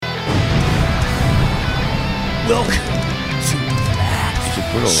Look to that. Should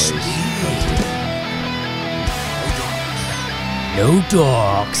put all these. No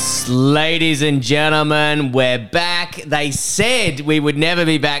dorks. Ladies and gentlemen, we're back. They said we would never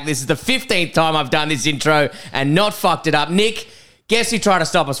be back. This is the 15th time I've done this intro and not fucked it up. Nick, guess who tried to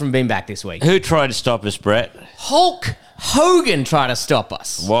stop us from being back this week? Who tried to stop us, Brett? Hulk Hogan tried to stop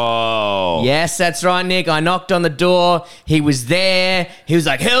us. Whoa. Yes, that's right, Nick. I knocked on the door. He was there. He was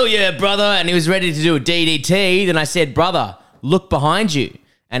like, hell yeah, brother. And he was ready to do a DDT. Then I said, brother, look behind you.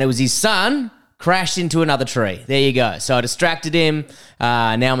 And it was his son crashed into another tree. There you go. So I distracted him.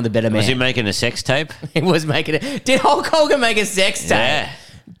 Now I'm the better man. Was he making a sex tape? He was making it. Did Hulk Hogan make a sex tape? Yeah.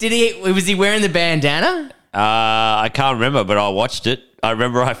 Did he? Was he wearing the bandana? I can't remember, but I watched it. I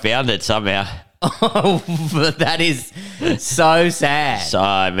remember I found it somehow. Oh, but that is so sad. So,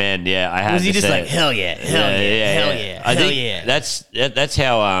 man, yeah, I had Was he to just say like, it. hell yeah, hell yeah, hell yeah, I hell think yeah. That's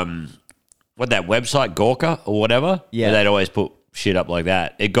how, what that website, Gorka or whatever, Yeah. where they'd always put shit up like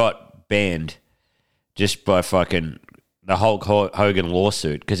that. It got banned just by fucking the Hulk Hogan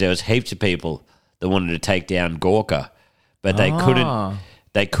lawsuit because there was heaps of people that wanted to take down Gorka, but they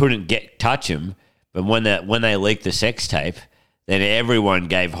couldn't touch him. But when they leaked the sex tape, then everyone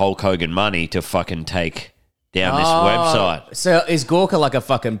gave Hulk Hogan money to fucking take down this website. So is Gorka like a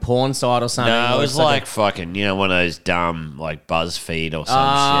fucking porn site or something? No, Or it it's was like fucking, one of those dumb, like BuzzFeed or some shit.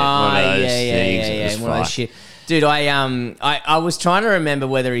 One of those things. It was one of those fucked. shit. Dude, I was trying to remember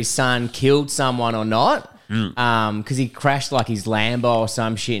whether his son killed someone or not. Because he crashed like his Lambo or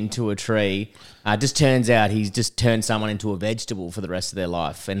some shit into a tree. Just turns out he's just turned someone into a vegetable for the rest of their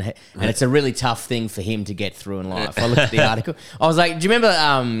life, and it's a really tough thing for him to get through in life. I looked at the article. I was like, do you remember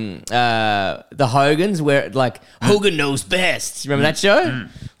the Hogans where like Hogan knows best? Remember that show?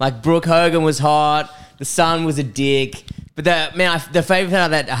 Like Brooke Hogan was hot, the son was a dick. But the favorite thing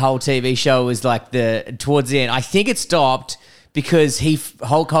of that whole TV show was like towards the end. I think it stopped because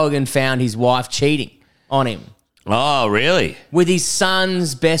Hulk Hogan found his wife cheating on him. Oh, really? With his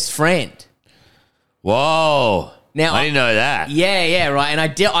son's best friend. Whoa. Now, I didn't know that. Yeah, right. And I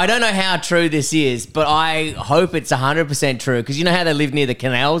don't know how true this is, but I hope it's 100% true because you know how they live near the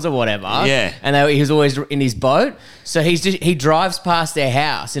canals or whatever? Yeah. And he was always in his boat. So he drives past their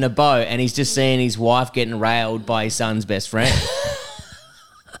house in a boat and he's just seeing his wife getting railed by his son's best friend.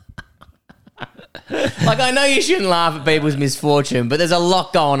 Like, I know you shouldn't laugh at people's misfortune, but there's a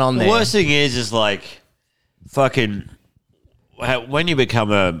lot going on there. The worst thing is like fucking when you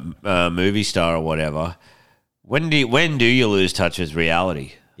become a movie star or whatever, when do you lose touch with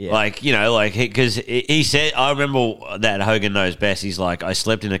reality? Yeah. Like, because he said, I remember that Hogan knows best. He's like, I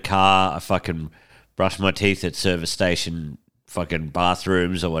slept in a car, I fucking brushed my teeth at service station, fucking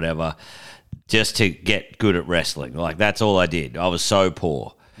bathrooms or whatever, just to get good at wrestling. Like, that's all I did. I was so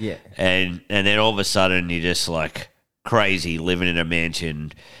poor. Yeah. And then all of a sudden you're just like crazy living in a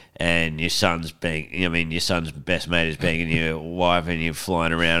mansion and your son's best mate is banging your wife and you're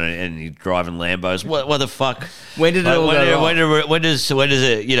flying around and you're driving Lambos. What the fuck? When did it all go wrong? When does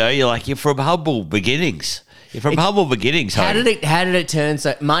it, you're like, you're from humble beginnings. You're from humble beginnings. How did it turn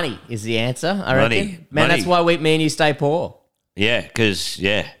so? Money is the answer, I reckon. Man, that's why me and you stay poor. Yeah, because,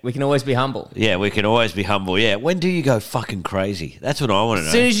 we can always be humble. Yeah, we can always be humble. Yeah. When do you go fucking crazy? That's what I want to know.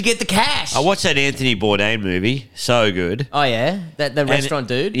 As soon as you get the cash. I watched that Anthony Bourdain movie. So good. Oh, yeah? The restaurant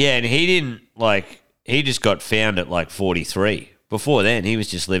dude? Yeah, and he just got found at like 43. Before then, he was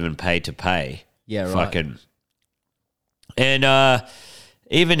just living pay to pay. Yeah, right. Fucking. And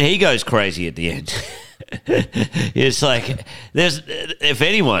even he goes crazy at the end. It's like, if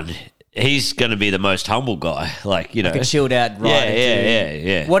anyone, he's going to be the most humble guy. Like a chilled out rider.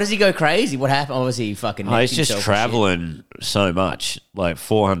 Yeah. What does he go crazy? What happened? Obviously, he fucking he's just traveling so much, like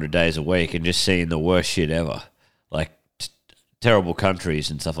 400 days a week and just seeing the worst shit ever. Like terrible countries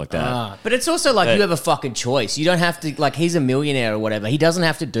and stuff like that. But it's also like you have a fucking choice. You don't have to, like, he's a millionaire or whatever. He doesn't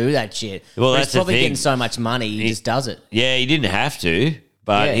have to do that shit. Well, he's probably getting so much money, he just does it. Yeah, he didn't have to,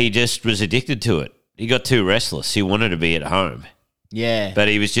 but he just was addicted to it. He got too restless. He wanted to be at home. Yeah. But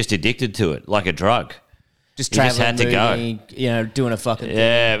he was just addicted to it, like a drug. Just traveling, had to go. Doing a fucking thing.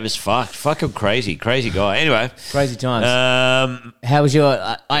 Yeah, it was fucked. Fucking crazy guy. Anyway. Crazy times. How was your...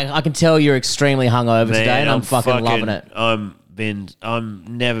 I can tell you're extremely hungover today, and I'm fucking loving it. I'm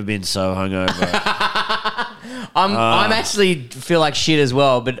never been so hungover. I'm actually feel like shit as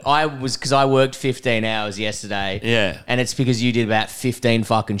well, but because I worked 15 hours yesterday. Yeah. And it's because you did about 15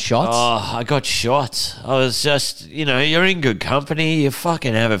 fucking shots. Oh, I got shots. I was just, you're in good company. You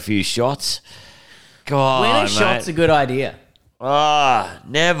fucking have a few shots. God, when are shots a good idea?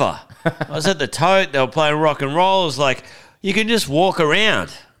 Never. I was at the Tote. They were playing rock and roll. It was like, you can just walk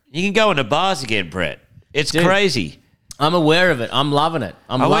around. You can go into bars again, Brett. It's crazy. I'm aware of it. I'm loving it.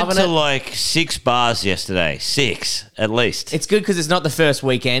 I went to like 6 bars yesterday. 6, at least. It's good because it's not the first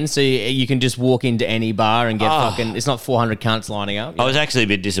weekend, so you can just walk into any bar and get fucking... It's not 400 cunts lining up. I was actually a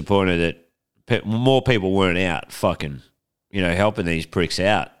bit disappointed that more people weren't out fucking, helping these pricks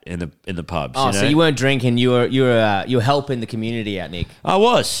out in the pubs. Oh, so you weren't drinking. You were helping the community out, Nick. I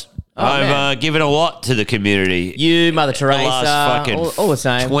was. I've given a lot to the community. You, Mother Teresa, the last fucking all the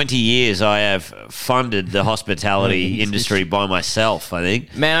same. 20 years I have funded the hospitality industry by myself, I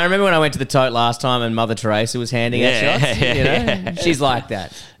think. Man, I remember when I went to the tote last time and Mother Teresa was handing out shots. She's like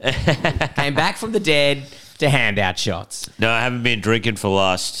that. Came back from the dead to hand out shots. No, I haven't been drinking for the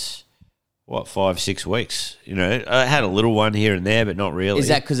last... 5-6 weeks? I had a little one here and there, but not really. Is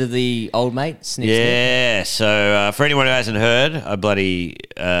that because of the old mate? Snip, yeah. So for anyone who hasn't heard, I'm not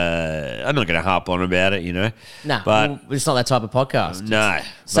going to harp on about it, Nah, but it's not that type of podcast. No.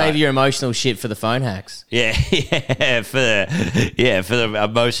 Save your emotional shit for the phone hacks. Yeah, for the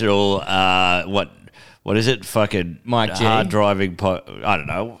emotional. What is it? Fucking Mike G. Hard driving. I don't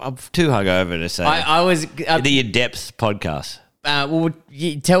know. I'm too hungover to say. I was the In-Depth podcast. Well,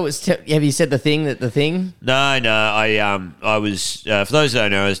 have you said the thing? No. I was for those that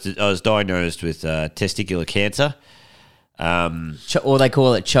don't know, I was diagnosed with testicular cancer. Or they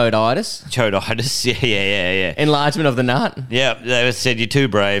call it choditis. Choditis, yeah. Enlargement of the nut. Yeah, they said you're too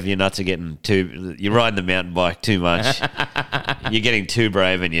brave. Your nuts are getting you're riding the mountain bike too much. You're getting too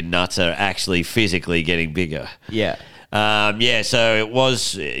brave, and your nuts are actually physically getting bigger. Yeah. So it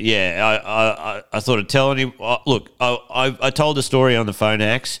was, I thought of telling him, look, I told the story on the phone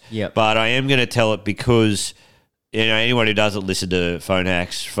hacks, but I am going to tell it because, anyone who doesn't listen to phone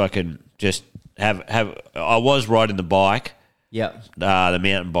hacks, fucking just I was riding the bike, the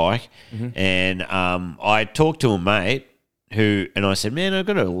mountain bike, and I talked to a mate and I said, man, I've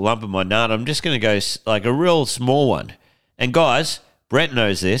got a lump in my nut. I'm just going to go like a real small one. And guys, Brent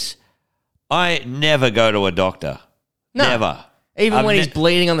knows this. I never go to a doctor. No. Never. Even when he's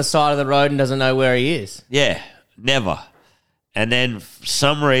bleeding on the side of the road and doesn't know where he is. Yeah, never. And then for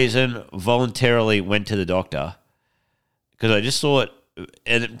some reason, voluntarily went to the doctor because I just thought,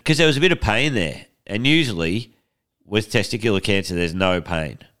 because there was a bit of pain there. And usually with testicular cancer, there's no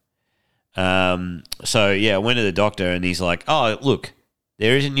pain. I went to the doctor and he's like, oh, look,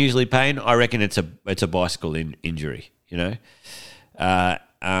 there isn't usually pain. I reckon it's a bicycle injury,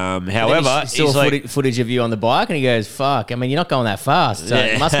 However, he saw like, footage of you on the bike and he goes, fuck, I mean, you're not going that fast, so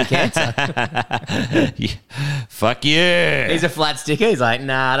it must be cancer. Fuck you. He's a flat sticker. He's like,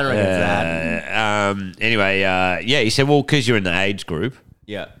 nah, I don't reckon it's that. He said, well, because you're in the age group,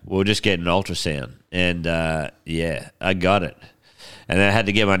 yeah, we'll just get an ultrasound. And, I got it. And I had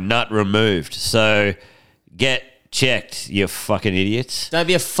to get my nut removed. So get checked, you fucking idiots. Don't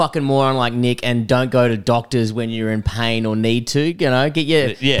be a fucking moron like Nick and don't go to doctors when you're in pain or need to, put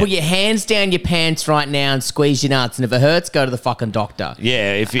your hands down your pants right now and squeeze your nuts, and if it hurts, go to the fucking doctor.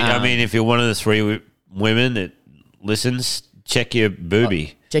 Yeah, if you're one of the 3 women that listens, check your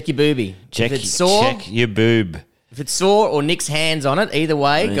boobie. Check your boobie. Check, if it's sore, check your boob. If it's sore or Nick's hands on it, either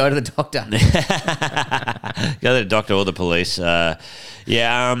way, go to the doctor. Go to the doctor or the police. Fucking.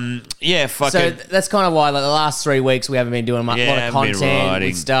 So that's kind of why, like, the last 3 weeks we haven't been doing a lot of content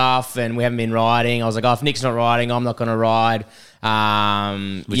with stuff, and we haven't been riding. I was like, if Nick's not riding, I'm not going to ride.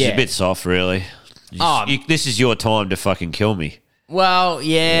 Which is a bit soft, really. This is your time to fucking kill me. Well,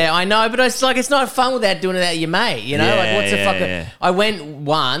 yeah, I know, but it's like, it's not fun without doing it at your mate, I went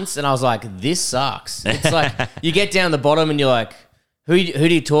once and I was like, this sucks. It's like, you get down the bottom and you're like, who do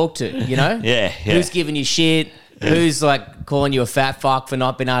you talk to, Yeah. Who's giving you shit? Who's like calling you a fat fuck for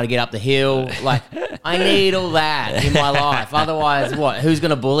not being able to get up the hill? Like, I need all that in my life. Otherwise, what? Who's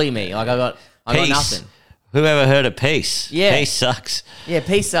going to bully me? Like, I got nothing. Who ever heard of peace? Yeah. Peace sucks. Yeah,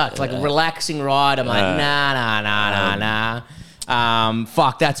 peace sucks. Like a relaxing ride. I'm like, nah.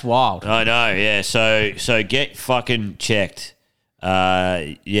 Fuck, that's wild. I know, yeah. So get fucking checked.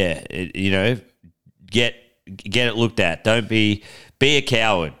 Get it looked at. Don't be a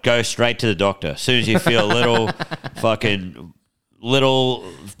coward. Go straight to the doctor. As soon as you feel a little fucking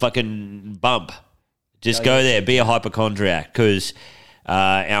bump, just go there. Be a hypochondriac, because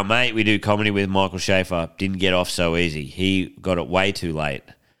our mate we do comedy with, Michael Schaefer, didn't get off so easy. He got it way too late.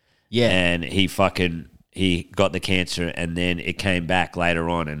 Yeah. And he got the cancer, and then it came back later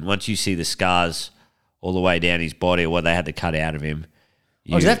on. And once you see the scars all the way down his body, or what they had to cut out of him.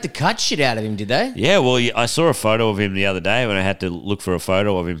 Did they have to cut shit out of him, did they? Yeah, well, I saw a photo of him the other day when I had to look for a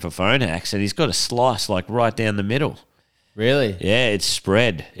photo of him for phone hacks, and he's got a slice like right down the middle. Really? Yeah, it's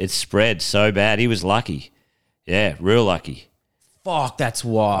spread. It's spread so bad. He was lucky. Yeah, real lucky. Fuck, that's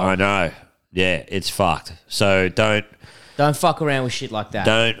wild. I know. Yeah, it's fucked. So don't fuck around with shit like that.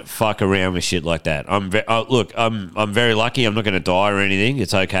 Don't fuck around with shit like that. Look, I'm very lucky. I'm not going to die or anything.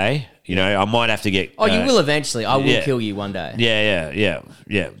 It's okay. You know, I might have to get. Oh, you will eventually. I will kill you one day. Yeah.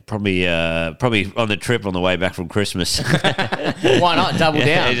 Probably on the trip on the way back from Christmas. Why not double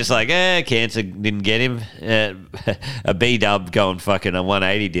down? Just like, cancer didn't get him. A B-dub going fucking a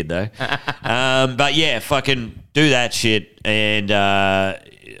 180 did though. But yeah, fucking do that shit. And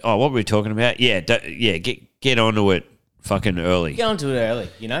what were we talking about? Get onto it. Fucking early. Get onto it early,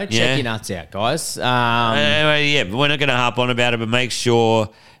 you know? Check your nuts out, guys. Anyway, but we're not going to harp on about it, but make sure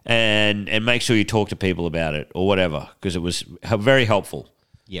and make sure you talk to people about it or whatever, because it was very helpful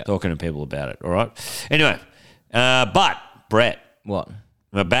talking to people about it, all right? Anyway, but, Brett. What?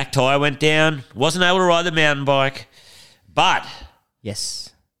 My back tyre went down. Wasn't able to ride the mountain bike, but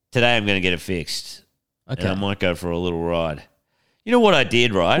yes, today I'm going to get it fixed. Okay. And I might go for a little ride. You know what I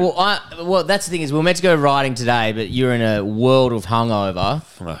did, right? Well, that's the thing is we were meant to go riding today, but you're in a world of hungover.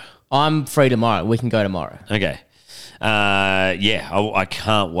 I'm free tomorrow. We can go tomorrow. Okay. I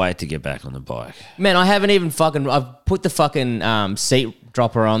can't wait to get back on the bike. Man, I haven't even I've put the fucking seat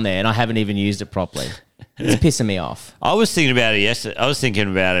dropper on there and I haven't even used it properly. It's pissing me off. I was thinking about it yesterday. I was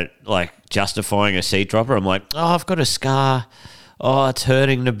thinking about it like justifying a seat dropper. I'm like, I've got a scar. Oh, it's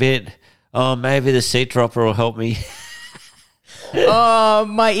hurting a bit. Oh, maybe the seat dropper will help me. Oh,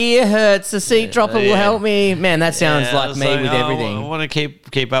 my ear hurts. The seat dropper will help me. Man, that sounds like me with everything. I want to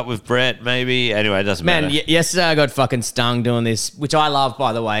keep up with Brett, maybe. Anyway, it doesn't matter. Man, yesterday I got fucking stung doing this, which I love,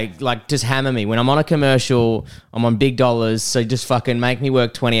 by the way. Like, just hammer me. When I'm on a commercial, I'm on big dollars, so just fucking make me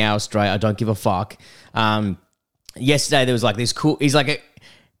work 20 hours straight. I don't give a fuck. Yesterday there was like this cool... He's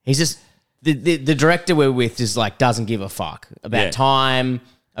just... The director we're with just like doesn't give a fuck about time,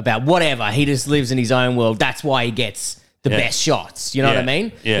 about whatever. He just lives in his own world. That's why he gets... the best shots. You know what I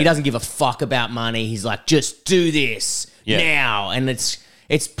mean? Yeah. He doesn't give a fuck about money. He's like, just do this now. And it's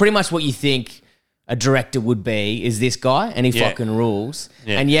pretty much what you think a director would be is this guy, and he fucking rules.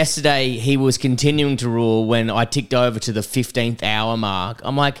 Yeah. And yesterday he was continuing to rule when I ticked over to the 15th hour mark.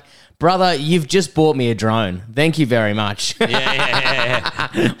 I'm like, brother, you've just bought me a drone. Thank you very much.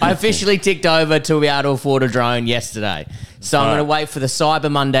 I officially ticked over to be able to afford a drone yesterday. So I'm going to wait for the Cyber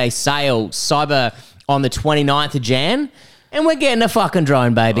Monday sale, on the 29th of Jan, and we're getting a fucking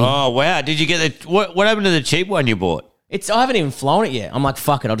drone, baby. Oh, wow. Did you get what happened to the cheap one you bought? I haven't even flown it yet. I'm like,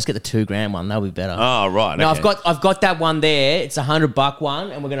 fuck it, I'll just get the $2,000 one. That'll be better. Oh, right. No, okay. I've got that one there. It's $100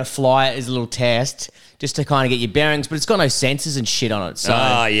 one, and we're gonna fly it as a little test just to kind of get your bearings. But it's got no sensors and shit on it. So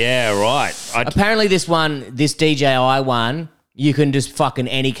yeah, right. Apparently, this DJI one, you can just fucking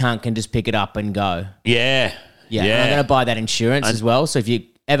any cunt can just pick it up and go. Yeah. And I'm gonna buy that insurance as well. So if you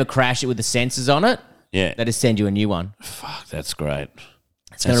ever crash it with the sensors on it, they just send you a new one. Fuck, that's great.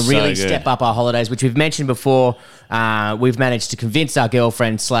 It's going to really step up our holidays, which we've mentioned before. We've managed to convince our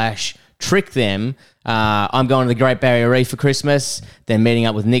girlfriend / trick them. I'm going to the Great Barrier Reef for Christmas, then meeting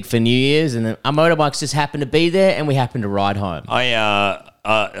up with Nick for New Year's, and then our motorbikes just happen to be there, and we happen to ride home. I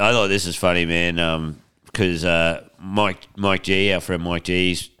thought this is funny, man, because Mike G, our friend Mike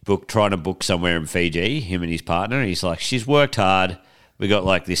G, is trying to book somewhere in Fiji, him and his partner. He's like, she's worked hard. We got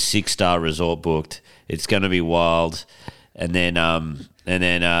like this 6-star resort booked. It's going to be wild. And then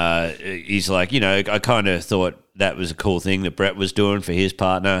he's like, I kind of thought that was a cool thing that Brett was doing for his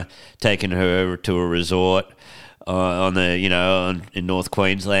partner, taking her to a resort in North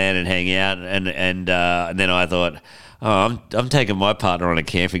Queensland and hang out. And then I thought, I'm taking my partner on a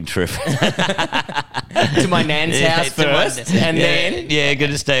camping trip to my nan's house first, then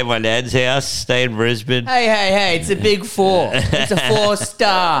going to stay at my nan's house, stay in Brisbane. Hey, it's a big 4. It's a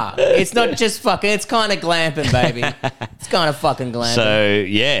 4-star. It's not just fucking. It's kind of glamping, baby. It's kind of fucking glamping. So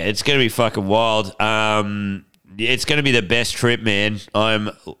it's gonna be fucking wild. It's going to be the best trip, man.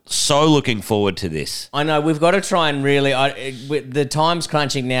 I'm so looking forward to this. I know. We've got to try and really... the time's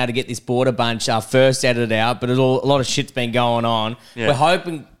crunching now to get this border bunch first edited out, but a lot of shit's been going on. Yeah. We're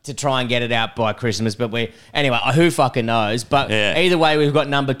hoping to try and get it out by Christmas, but anyway, who fucking knows? But either way, we've got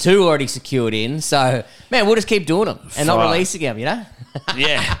number 2 already secured in. So, man, we'll just keep doing them and not releasing them, Yeah.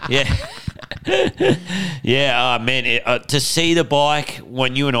 Man, to see the bike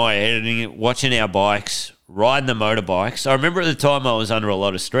when you and I are editing it, watching our bikes, riding the motorbikes. I remember at the time I was under a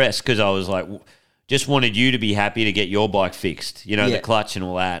lot of stress because I was like, just wanted you to be happy to get your bike fixed, the clutch and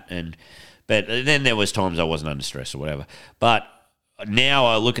all that. But then there was times I wasn't under stress or whatever. But now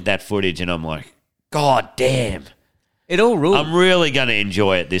I look at that footage and I'm like, God damn. It all rules. I'm really going to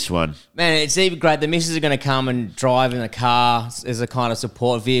enjoy it, this one. Man, it's even great. The missus are going to come and drive in the car as a kind of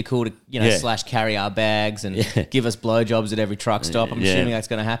support vehicle to, slash carry our bags and give us blowjobs at every truck stop. I'm assuming that's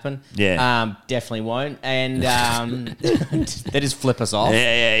going to happen. Yeah. Definitely won't. And they just flip us off.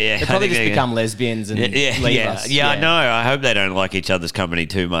 Yeah. They probably just become lesbians and leave us. Yeah, I know. I hope they don't like each other's company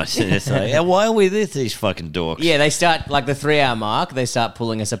too much. It's like, why are we with these fucking dorks? Yeah, they start, like the 3-hour mark, they start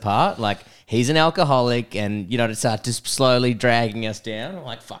pulling us apart. Like, he's an alcoholic and, to start just slowly dragging us down. I'm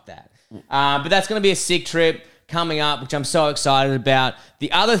like, fuck that. But that's going to be a sick trip coming up, which I'm so excited about.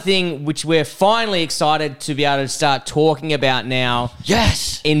 The other thing, which we're finally excited to be able to start talking about now.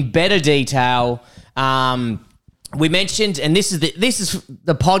 Yes. In better detail. We mentioned, and this is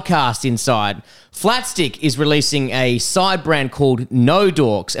the podcast inside. Flatstick is releasing a side brand called No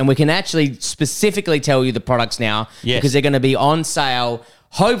Dorks, and we can actually specifically tell you the products now because they're going to be on sale.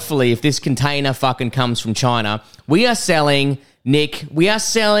 Hopefully, if this container fucking comes from China, we are selling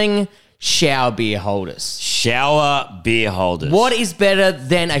shower beer holders. Shower beer holders. What is better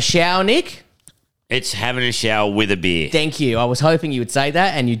than a shower, Nick? It's having a shower with a beer. Thank you. I was hoping you would say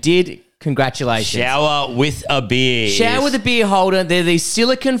that, and you did. Congratulations. Shower with a beer. Shower with a beer holder. They're these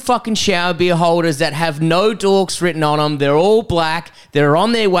silicone fucking shower beer holders that have No Dorks written on them. They're all black. They're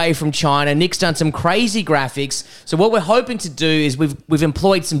on their way from China. Nick's done some crazy graphics. So what we're hoping to do is we've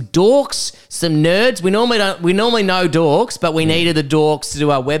employed some dorks, some nerds. We normally know dorks, but we needed the dorks to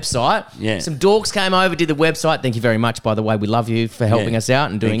do our website. Yeah. Some dorks came over, did the website. Thank you very much, by the way. We love you for helping us out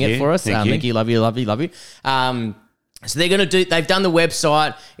and doing it for us. Thank you. Love you. So they've done the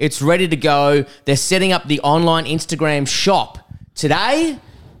website. It's ready to go. They're setting up the online Instagram shop today.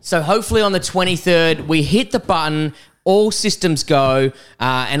 So hopefully on the 23rd, we hit the button, all systems go.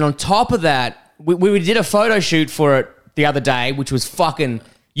 And on top of that, we did a photo shoot for it the other day, which was fucking...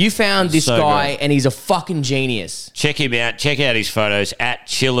 You found this guy, and he's a fucking genius. Check him out. Check out his photos at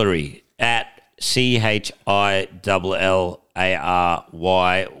Chillery, at CHILLARY. We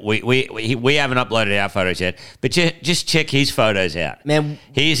haven't uploaded our photos yet, but just check his photos out. Man,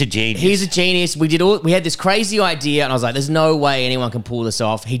 he's a genius. He's a genius. We had this crazy idea, and I was like, "There's no way anyone can pull this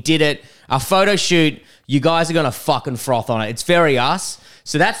off." He did it. Our photo shoot. You guys are gonna fucking froth on it. It's very us.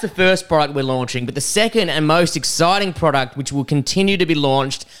 So that's the first product we're launching. But the second and most exciting product, which will continue to be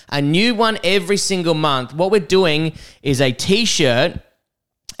launched, a new one every single month. What we're doing is a T-shirt,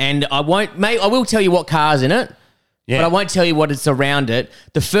 and I will tell you what car's in it. Yeah. But I won't tell you what it's around it.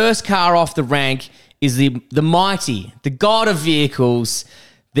 The first car off the rank is the mighty, the god of vehicles,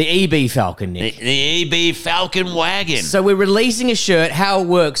 the EB Falcon, Nick. The EB Falcon wagon. So we're releasing a shirt. How it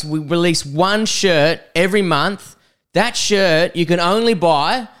works, we release one shirt every month. That shirt you can only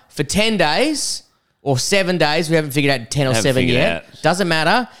buy for 10 days or 7 days. We haven't figured out 10 or 7 yet. Doesn't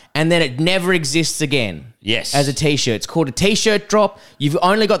matter. And then it never exists again. Yes. As a T-shirt. It's called a T-shirt drop. You've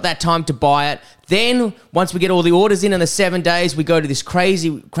only got that time to buy it. Then, once we get all the orders in the 7 days, we go to this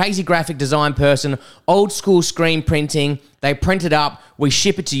crazy graphic design person, old school screen printing. They print it up. We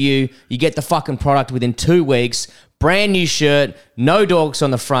ship it to you. You get the fucking product within 2 weeks. Brand new shirt, No Dorks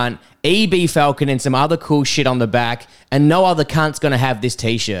on the front, EB Falcon and some other cool shit on the back, and no other cunt's going to have this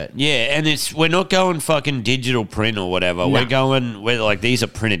T-shirt. Yeah, and we're not going fucking digital print or whatever. No. We're like, these are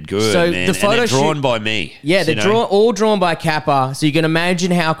printed good, so man. The photo and they're drawn by me. Yeah, they're all drawn by Kappa, so you can imagine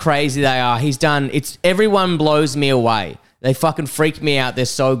how crazy they are. Everyone blows me away. They fucking freak me out. They're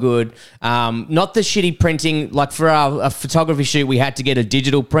so good. Not the shitty printing. Like for our photography shoot, we had to get a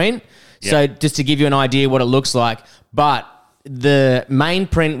digital print. Yep. So just to give you an idea what it looks like. But the main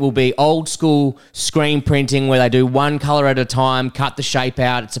print will be old school screen printing where they do one color at a time, cut the shape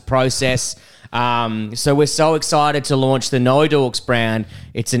out. It's a process. So we're so excited to launch the No Dorks brand.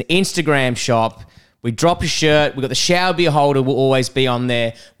 It's an Instagram shop. We drop a shirt. We've got the shower beer holder will always be on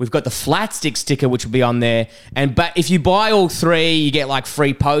there. We've got the flat stick sticker, which will be on there. But if you buy all three, you get like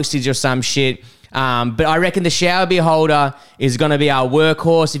free postage or some shit. But I reckon the shower beer holder is going to be our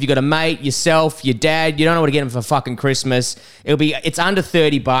workhorse. If you got a mate, yourself, your dad, you don't know what to get them for fucking Christmas. It's under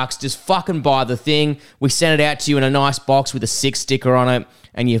 $30. Just fucking buy the thing. We send it out to you in a nice box with a 6 sticker on it,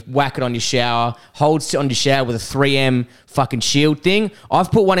 and you whack it on your shower. Holds on your shower with a 3M fucking shield thing.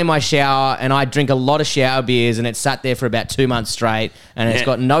 I've put one in my shower, and I drink a lot of shower beers, and it sat there for about 2 months straight, and it's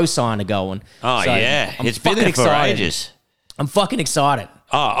got no sign of going. Oh, so yeah. It's been there for ages. I'm fucking excited.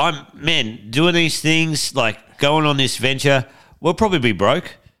 Oh, doing these things, like going on this venture, we'll probably be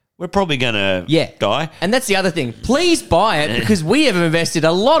broke. We're probably going to die. And that's the other thing. Please buy it because we have invested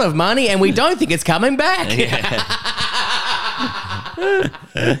a lot of money and we don't think it's coming back.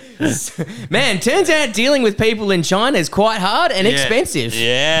 Man, turns out dealing with people in China is quite hard and expensive.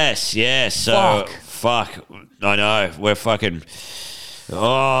 Yes. So, fuck. I know. We're fucking...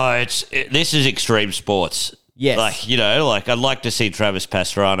 Oh, this is extreme sports. Yes. Like, you know, like I'd like to see Travis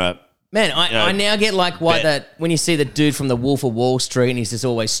Pastrana. Man, I now get like why that when you see the dude from the Wolf of Wall Street and he's just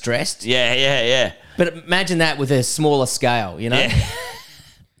always stressed. Yeah. But imagine that with a smaller scale, you know?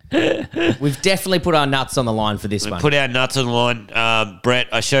 Yeah. We've definitely put our nuts on the line for this one. Put our nuts on the line. Brett,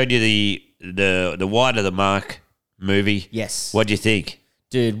 I showed you the Wide of the Mark movie. Yes. What'd you think?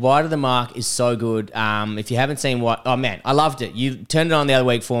 Dude, Wide of the Mark is so good. If you haven't seen oh man, I loved it. You turned it on the other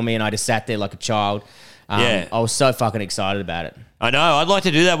week for me and I just sat there like a child. I was so fucking excited about it. I know. I'd like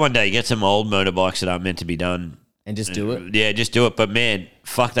to do that one day. Get some old motorbikes that aren't meant to be done. And just do it? Yeah, just do it. But man,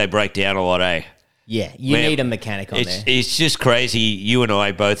 fuck, they break down a lot, eh? Yeah, you need a mechanic on there. It's just crazy. You and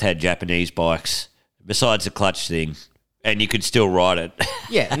I both had Japanese bikes, besides the clutch thing, and you could still ride it.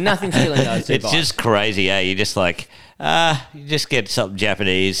 Yeah, nothing's feeling those two It's bikes. just crazy, eh? You're just like, you just get something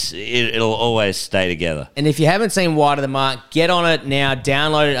Japanese. It'll always stay together. And if you haven't seen Wide of the Mark, get on it now.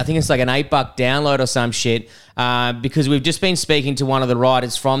 Download it. I think it's like an $8 download or some shit. Because we've just been speaking to one of the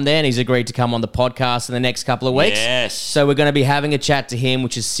riders from there, and he's agreed to come on the podcast in the next couple of weeks. Yes. So we're going to be having a chat to him,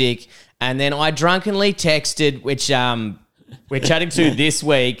 which is sick. And then I drunkenly texted, which we're chatting to this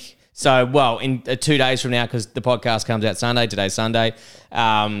week. So, well, in 2 days from now, because the podcast comes out Sunday. Today's Sunday.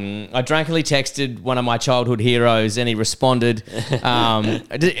 I drunkenly texted one of my childhood heroes, and he responded. Did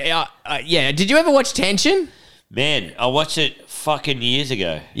you ever watch Tension? Man, I watched it fucking years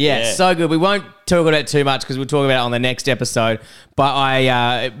ago. Yeah, so good. We won't talk about it too much because we'll talk about it on the next episode. But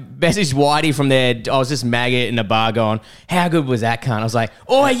I messaged Whitey from there. I was just maggot in a bar going, how good was that cunt? I was like,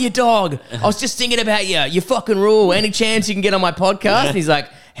 oi, you dog. I was just thinking about you. You fucking rule. Any chance you can get on my podcast? And he's like,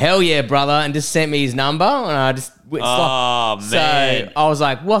 hell yeah, brother. And just sent me his number. And I just... man. So I was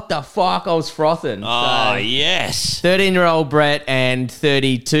like, what the fuck? I was frothing. Oh, yes. 13-year-old Brett and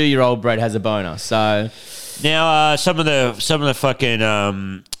 32-year-old Brett has a boner. So... Now, some of the fucking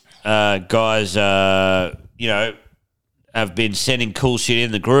guys, have been sending cool shit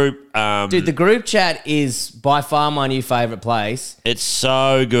in the group. Dude, the group chat is by far my new favourite place. It's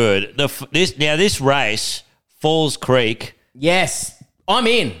so good. This race, Falls Creek. Yes, I'm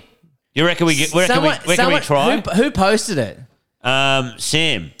in. You reckon we try? Who posted it?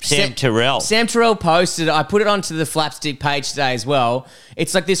 Sam Terrell. Sam Terrell posted it. I put it onto the Flapstick page today as well.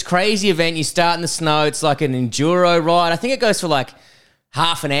 It's like this crazy event. You start in the snow. It's like an enduro ride. I think it goes for like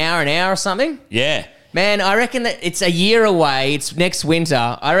half an hour or something. Yeah. Man, I reckon that it's a year away. It's next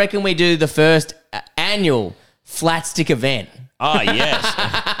winter. I reckon we do the first annual Flatstick event. Oh, yes.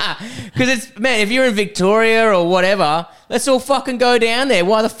 Because it's, man, if you're in Victoria or whatever, let's all fucking go down there.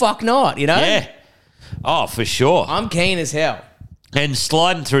 Why the fuck not, you know? Yeah. Oh, for sure. I'm keen as hell. And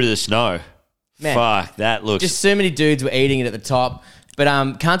sliding through the snow. Man, fuck, that looks... Just so many dudes were eating it at the top. But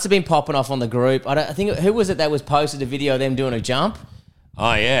cunts have been popping off on the group. I think, who was it that was posted a video of them doing a jump?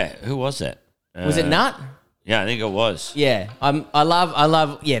 Oh, yeah. Who was that? Was it Nut? Yeah, I think it was. Yeah. I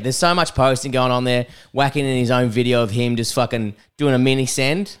love, yeah, there's so much posting going on there. Whacking in his own video of him just fucking doing a mini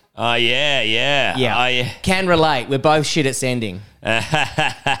send. Oh, yeah. Yeah. Can relate. We're both shit at sending.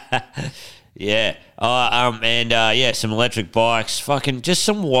 Yeah. Some electric bikes. Fucking just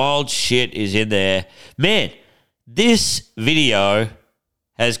some wild shit is in there. Man, this video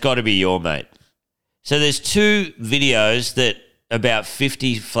has got to be your mate. So there's two videos that about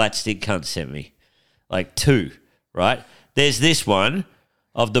 50 flat stick cunts sent me. Like two, right? There's this one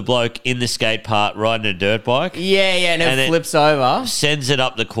of the bloke in the skate park riding a dirt bike. Yeah, and it flips over. Sends it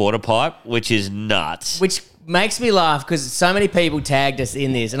up the quarter pipe, which is nuts. Which makes me laugh because so many people tagged us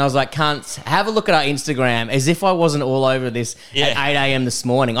in this, and I was like, cunts, have a look at our Instagram as if I wasn't all over this at 8 a.m. this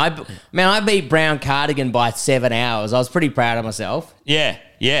morning. I beat Brown Cardigan by 7 hours. I was pretty proud of myself. Yeah.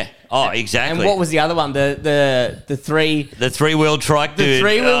 Oh, exactly. And what was the other one? The three-wheel trike dude. The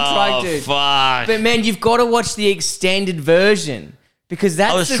three-wheel trike dude. Fuck. But man, you've got to watch the extended version. Because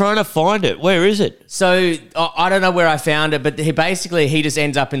that's I was trying to find it. Where is it? So, I don't know where I found it, but he just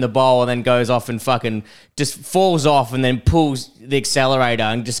ends up in the bowl and then goes off and fucking just falls off and then pulls the accelerator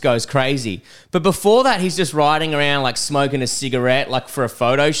and just goes crazy. But before that, he's just riding around like smoking a cigarette like for a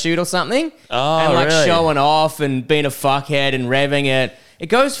photo shoot or something. Oh, and like really? showing off and being a fuckhead and revving it. It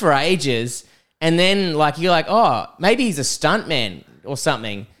goes for ages. And then like you're like, oh, maybe he's a stuntman or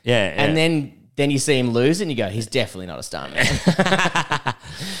something. Yeah. And then you see him lose it and you go, he's definitely not a stuntman.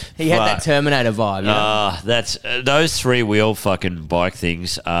 He had that Terminator vibe. You know? That's those three-wheel fucking bike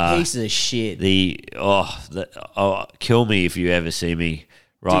things are pieces of shit. Kill me if you ever see me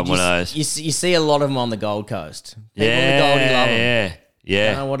ride one of those. You see a lot of them on the Gold Coast. People on the Goldie love them. Yeah. I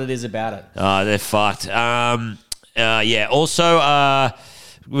don't know what it is about it. They're fucked. Also,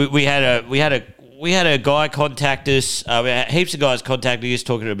 we had a we had a guy contact us. We had heaps of guys contacting us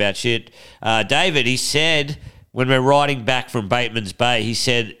talking about shit. David, he said when we're riding back from Bateman's Bay, he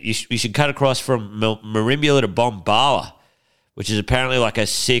said you should cut across from Merimbula to Bombala, which is apparently like a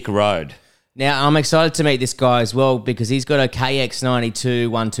sick road. Now, I'm excited to meet this guy as well because he's got a KX92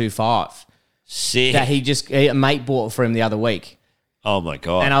 125 Sick. that a mate bought for him the other week. Oh, my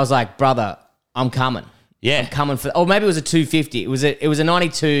God. And I was like, brother, I'm coming. Yeah. I'm coming for... Or maybe it was a 250. It was a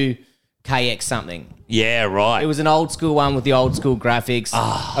 92 KX something. Yeah, right. It was an old school one with the old school graphics,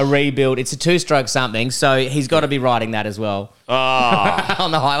 a rebuild. It's a two-stroke something, so he's got to be riding that as well.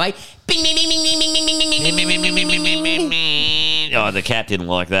 On the highway. Bing, bing, bing, bing, bing, bing, bing, bing, bing, bing, bing, bing. Oh, the cat didn't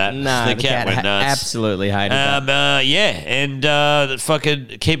like that. No, the cat went nuts. Absolutely hated that. Yeah, and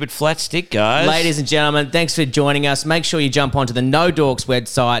fucking keep it flat stick, guys. Ladies and gentlemen, thanks for joining us. Make sure you jump onto the No Dorks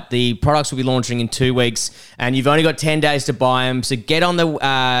website. The products will be launching in 2 weeks, and you've only got 10 days to buy them. So get on the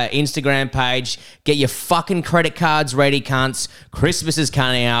Instagram page. Get your fucking credit cards ready, cunts. Christmas is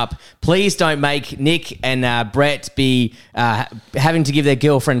coming up. Please don't make Nick and Brett be having to give their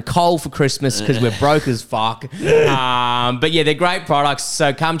girlfriend coal for Christmas because we're broke as fuck. But yeah, they're great products,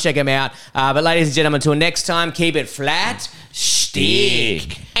 so come check them out. But ladies and gentlemen, until next time, keep it flat,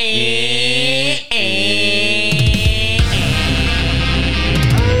 stick.